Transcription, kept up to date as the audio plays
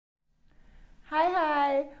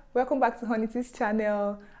welcome back to honey.teey's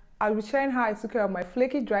channel. I'll be sharing how I took care of my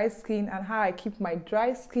flaky dry skin and how I keep my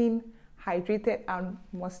dry skin hydrated and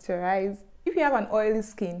moisturized. If you have an oily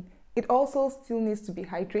skin, it also still needs to be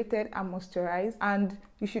hydrated and moisturized, and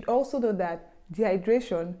you should also know that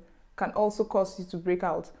dehydration can also cause you to break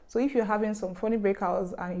out. So if you're having some funny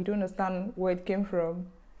breakouts and you don't understand where it came from,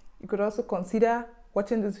 you could also consider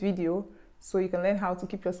watching this video so you can learn how to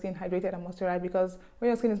keep your skin hydrated and moisturized, because when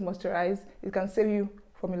your skin is moisturized, it can save you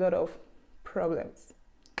from a lot of problems.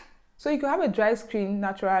 So you could have a dry skin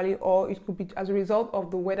naturally, or it could be as a result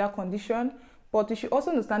of the weather condition, but you should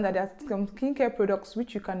also understand that there are some skincare products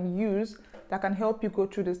which you can use that can help you go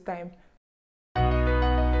through this time.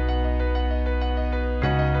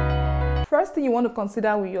 First thing you want to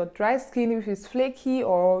consider with your dry skin, if it's flaky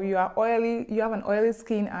or you are oily, you have an oily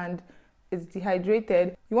skin and it's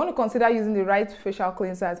dehydrated, you want to consider using the right facial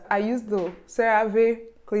cleansers. I use the Cerave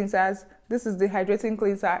cleansers. This is the hydrating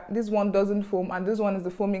cleanser. This one doesn't foam, and this one is the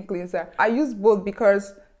foaming cleanser. I use both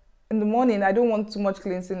because in the morning I don't want too much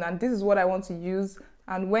cleansing, and this is what I want to use.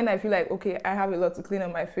 And when I feel like, okay, I have a lot to clean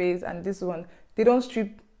on my face, and this one, they don't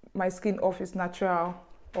strip my skin off its natural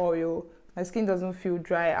oil. My skin doesn't feel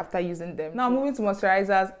dry after using them. Now moving to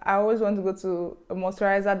moisturizers, I always want to go to a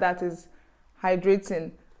moisturizer that is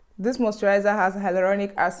hydrating. This moisturizer has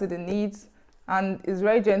hyaluronic acid in it and is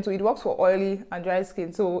very gentle. It works for oily and dry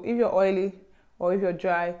skin. So if you're oily or if you're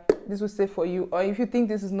dry, this will stay for you. Or if you think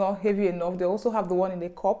this is not heavy enough, they also have the one in the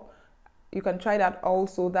cup. You can try that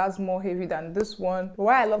also. That's more heavy than this one. But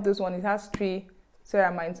why I love this one, it has 3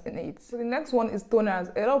 ceramides in it. So the next one is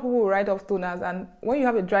toners. A lot of people will write off toners, and when you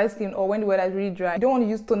have a dry skin or when the weather is really dry, you don't want to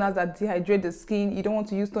use toners that dehydrate the skin. You don't want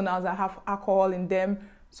to use toners that have alcohol in them.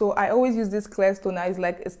 So I always use this Klairs toner. It's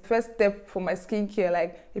like a first step for my skincare.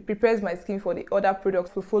 Like, it prepares my skin for the other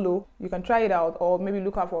products to follow. You can try it out or maybe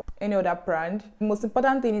look out for any other brand. The most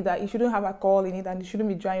important thing is that it shouldn't have alcohol in it and it shouldn't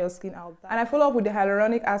be drying your skin out. And I follow up with the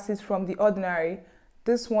hyaluronic acid from The Ordinary.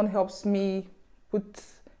 This one helps me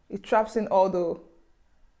it traps in all the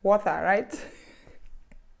water, right?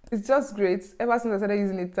 It's just great. Ever since I started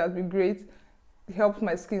using it, it has been great. It helps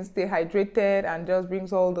my skin stay hydrated and just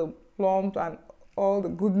brings all the plump and all the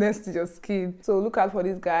goodness to your skin. So look out for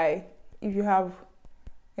this guy if you have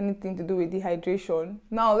anything to do with dehydration.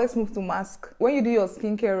 Now let's move to mask. When you do your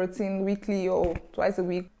skincare routine weekly or twice a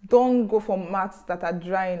week, don't go for masks that are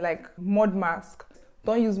drying, like mud mask.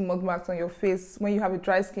 Don't use mud masks on your face when you have a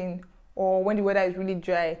dry skin or when the weather is really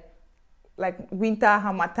dry. Like winter,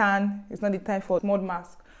 Harmattan, it's not the time for mud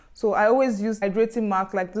mask. So I always use hydrating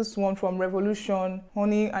mask like this one from Revolution,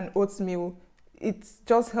 honey and oatmeal. It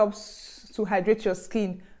just helps to hydrate your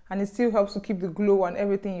skin, and it still helps to keep the glow and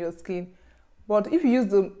everything in your skin. But if you use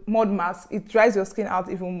the mud mask, it dries your skin out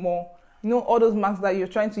even more. You know, all those masks that you're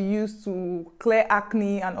trying to use to clear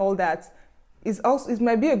acne and all that, it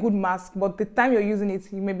might be a good mask, but the time you're using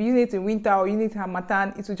it, you may be using it in winter or using it in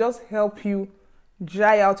Harmattan, it will just help you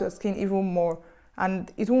dry out your skin even more,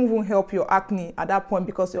 and it won't even help your acne at that point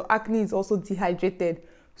because your acne is also dehydrated.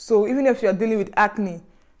 So even if you're dealing with acne,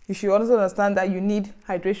 you should also understand that you need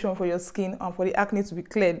hydration for your skin and for the acne to be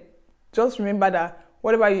cleared. Just remember that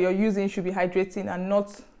whatever you're using should be hydrating and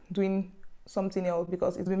not doing something else,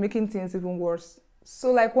 because it's been making things even worse.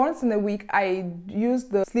 So like once in a week, I use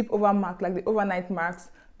the sleepover mask, like the overnight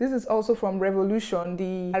mask. This is also from Revolution,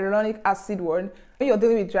 the hyaluronic acid one. When you're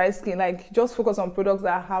dealing with dry skin, like, just focus on products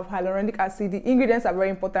that have hyaluronic acid. The ingredients are very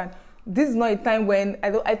important. This is not a time when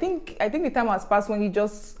I think the time has passed when you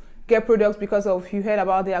just get products because of you heard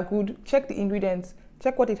about they are good. Check the ingredients,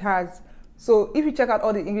 check what it has. So if you check out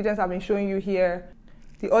all the ingredients I've been showing you here,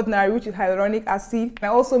 The Ordinary, which is hyaluronic acid. I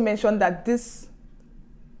also mentioned that this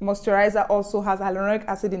moisturizer also has hyaluronic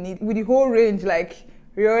acid in it. With the whole range, like,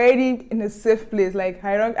 you're already in a safe place. Like,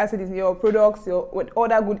 hyaluronic acid is in your products, with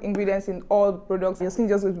other good ingredients in all products. Your skin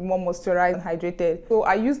just will be more moisturized and hydrated. So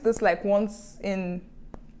I use this like once in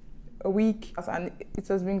a week, and it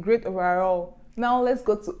has been great overall. Now let's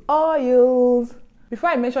go to oils. Before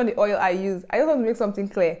I mention the oil I use, I just want to make something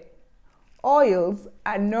clear. Oils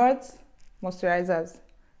are not moisturizers.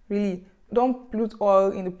 Really, don't put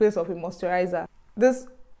oil in the place of a moisturizer. This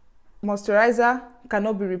moisturizer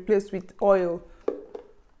cannot be replaced with oil.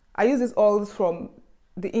 I use these oils from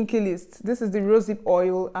the Inkeylist. This is the Rosehip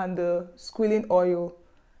oil and the Squalene oil.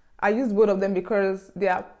 I use both of them because they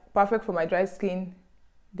are perfect for my dry skin.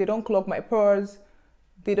 They don't clog my pores.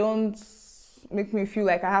 They don't make me feel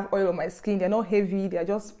like I have oil on my skin. They're not heavy, they're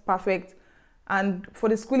just perfect. And for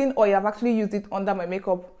the Squalene oil, I've actually used it under my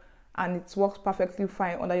makeup and it works perfectly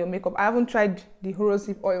fine under your makeup. I haven't tried the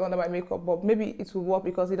Rosehip oil under my makeup, but maybe it will work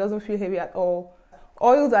because it doesn't feel heavy at all.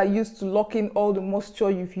 Oils are used to lock in all the moisture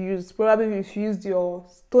you've used. Probably you've used your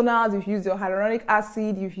toners, you've used your hyaluronic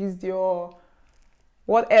acid, you've used your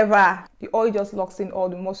whatever. The oil just locks in all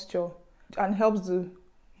the moisture and helps the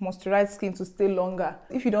moisturized skin to stay longer.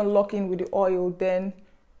 If you don't lock in with the oil, then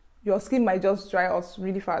your skin might just dry out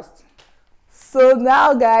really fast. So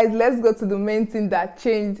now guys, let's go to the main thing that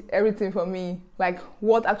changed everything for me. Like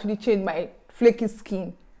what actually changed my flaky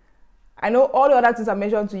skin. I know all the other things I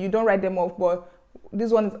mentioned to you, don't write them off, but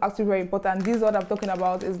this one is actually very important. This is what I'm talking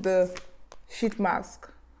about, is the sheet mask.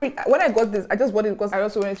 When I got this, I just bought it because I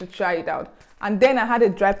also wanted to try it out. And then I had a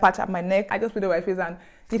dry patch at my neck. I just put it on my face and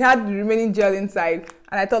it had the remaining gel inside.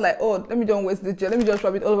 And I thought like, oh, let me don't waste the gel. Let me just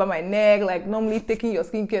rub it all over my neck. Like normally taking your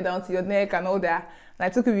skincare down to your neck and all that. And I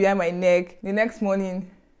took it behind my neck. The next morning,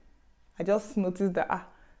 I just noticed that,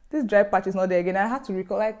 this dry patch is not there again. I had to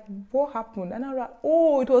recall, like, what happened? And I was like,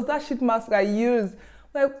 oh, it was that sheet mask I used.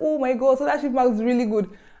 Like, oh my God, so that sheet mask is really good.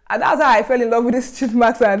 And that's how I fell in love with this sheet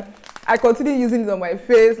mask. And I continued using it on my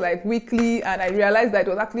face, like, weekly. And I realized that it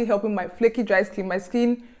was actually helping my flaky, dry skin. My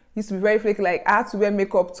skin used to be very flaky. Like, I had to wear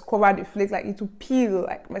makeup to cover the flake. Like, it would peel.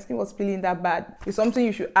 Like, my skin was peeling that bad. It's something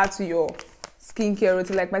you should add to your skincare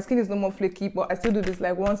routine. Like, my skin is no more flaky, but I still do this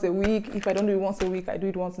like once a week. If I don't do it once a week, I do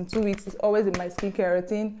it once in 2 weeks. It's always in my skincare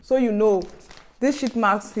routine. So you know, this sheet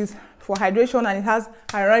mask is for hydration and it has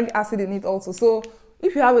hyaluronic acid in it also. So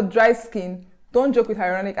if you have a dry skin, don't joke with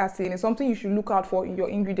hyaluronic acid. It's something you should look out for in your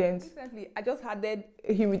ingredients. Recently, I just added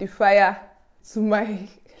a humidifier to my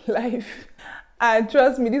life. And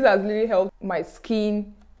trust me, this has really helped my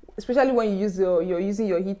skin, especially when you're using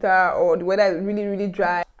your heater or the weather is really, really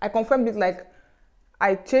dry. I confirmed it, like,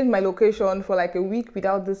 I changed my location for like a week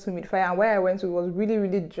without this humidifier, and where I went to was really,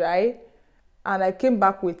 really dry. And I came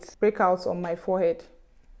back with breakouts on my forehead.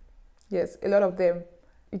 Yes, a lot of them.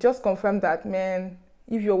 It just confirmed that, man,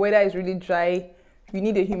 if your weather is really dry, you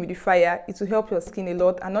need a humidifier. It will help your skin a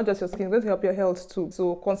lot, and not just your skin, it's going to help your health too.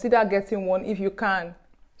 So consider getting one if you can.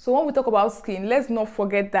 So when we talk about skin, let's not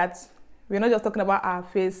forget that we're not just talking about our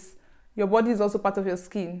face. Your body is also part of your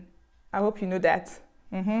skin. I hope you know that.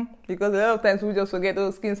 Because a lot of times we just forget,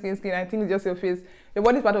 oh, skin, I think it's just your face. Your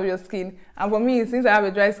body is part of your skin. And for me, since I have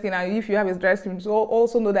a dry skin, and if you have a dry skin, so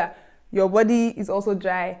also know that your body is also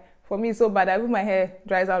dry. For me, it's so bad. I feel my hair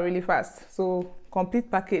dries out really fast. So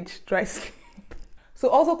complete package, dry skin. So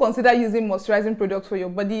also consider using moisturizing products for your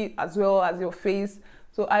body as well as your face.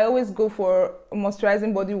 So I always go for a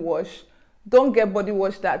moisturizing body wash. Don't get body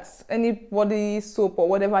wash that's any body soap or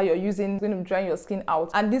whatever you're using is going to dry your skin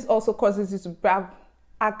out. And this also causes you to have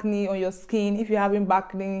acne on your skin. If you're having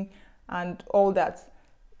acne and all that,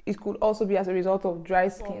 it could also be as a result of dry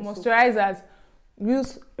skin. For moisturizers,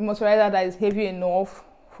 use a moisturizer that is heavy enough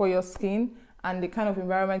for your skin and the kind of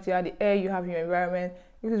environment you have, the air you have in your environment.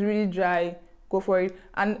 If it's really dry, go for it.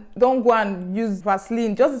 And don't go and use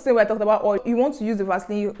Vaseline. Just the same way I talked about oil. You want to use the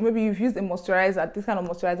Vaseline, maybe you've used a moisturizer, this kind of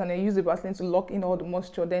moisturizer, and you use the Vaseline to lock in all the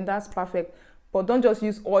moisture, then that's perfect. But don't just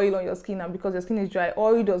use oil on your skin, and because your skin is dry,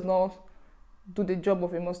 oil does not do the job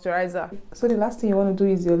of a moisturizer. So the last thing you want to do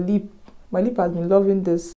is your lip. My lip has been loving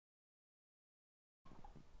this.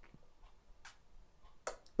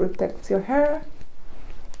 Protect your hair.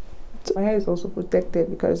 My hair is also protected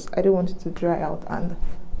because I don't want it to dry out. And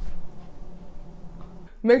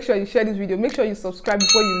make sure you share this video. Make sure you subscribe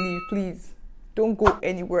before you leave, please. Don't go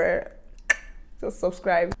anywhere. Just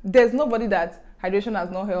subscribe. There's nobody that hydration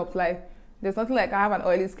has not helped. Like, there's nothing like I have an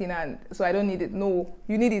oily skin and so I don't need it. No,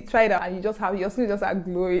 you need it. Try it out and you just have your skin just start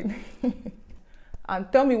glowing.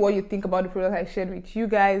 And tell me what you think about the product I shared with you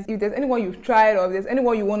guys. If there's anyone you've tried or if there's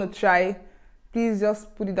anyone you want to try, please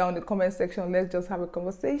just put it down in the comment section. Let's just have a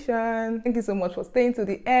conversation. Thank you so much for staying to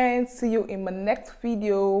the end. See you in my next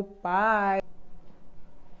video. Bye.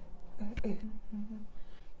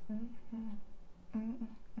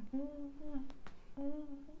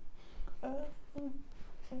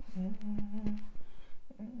 Mm-hmm.